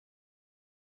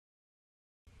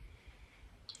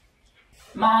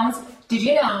Moms, did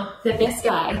you know that this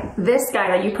guy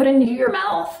that you put into your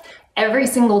mouth every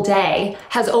single day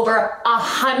has over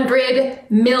 100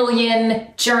 million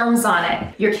germs on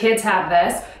it? Your kids have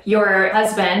this, your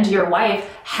husband, your wife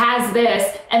has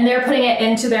this, and they're putting it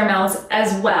into their mouths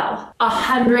as well.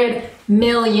 100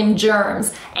 million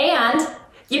germs. And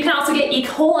you can also get E.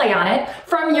 coli on it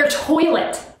from your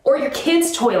toilet or your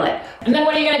kid's toilet. And then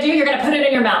what are you gonna do? You're gonna put it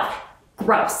in your mouth.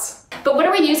 Gross. But what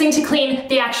are we using to clean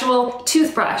the actual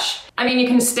toothbrush? I mean, you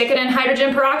can stick it in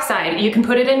hydrogen peroxide. You can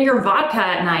put it in your vodka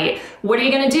at night. What are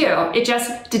you gonna do? It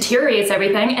just deteriorates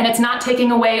everything and it's not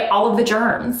taking away all of the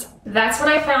germs. That's when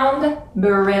I found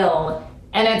Bril,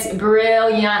 and it's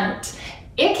brilliant.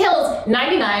 It kills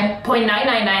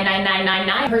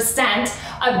 99.9999999%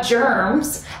 of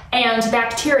germs and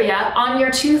bacteria on your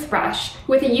toothbrush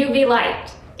with a UV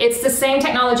light. It's the same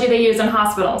technology they use in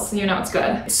hospitals, so you know it's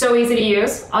good. It's so easy to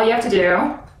use. All you have to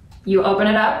do, you open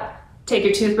it up, take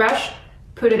your toothbrush,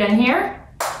 put it in here,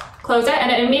 close it, and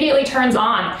it immediately turns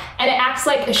on. And it acts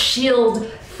like a shield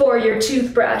for your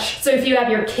toothbrush. So if you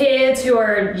have your kids who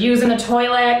are using the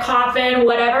toilet, coughing,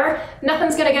 whatever,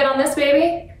 nothing's gonna get on this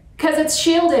baby because it's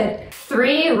shielded.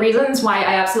 3 reasons why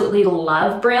I absolutely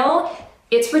love Bril.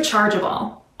 It's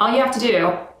rechargeable. All you have to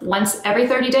do once every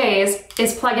 30 days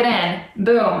is plug it in.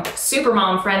 Boom, super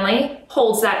mom friendly,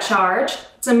 holds that charge.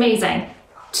 It's amazing.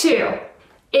 2,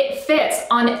 it fits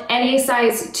on any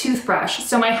size toothbrush.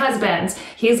 So my husband's,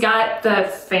 he's got the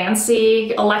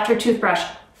fancy electric toothbrush,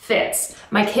 fits.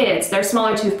 My kids, their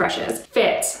smaller toothbrushes,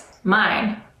 fits.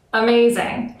 Mine,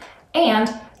 amazing.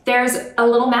 And there's a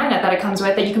little magnet that it comes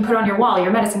with that you can put on your wall,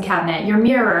 your medicine cabinet, your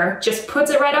mirror, just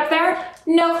puts it right up there.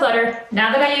 No clutter.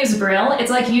 Now that I use Bril, it's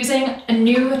like using a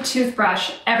new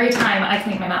toothbrush every time I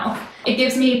clean my mouth. It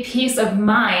gives me peace of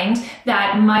mind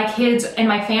that my kids and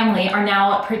my family are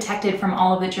now protected from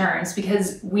all of the germs,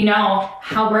 because we know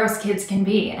how gross kids can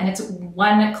be, and it's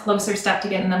one closer step to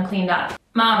getting them cleaned up.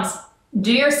 Moms,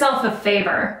 do yourself a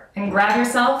favor and grab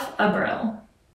yourself a Bril.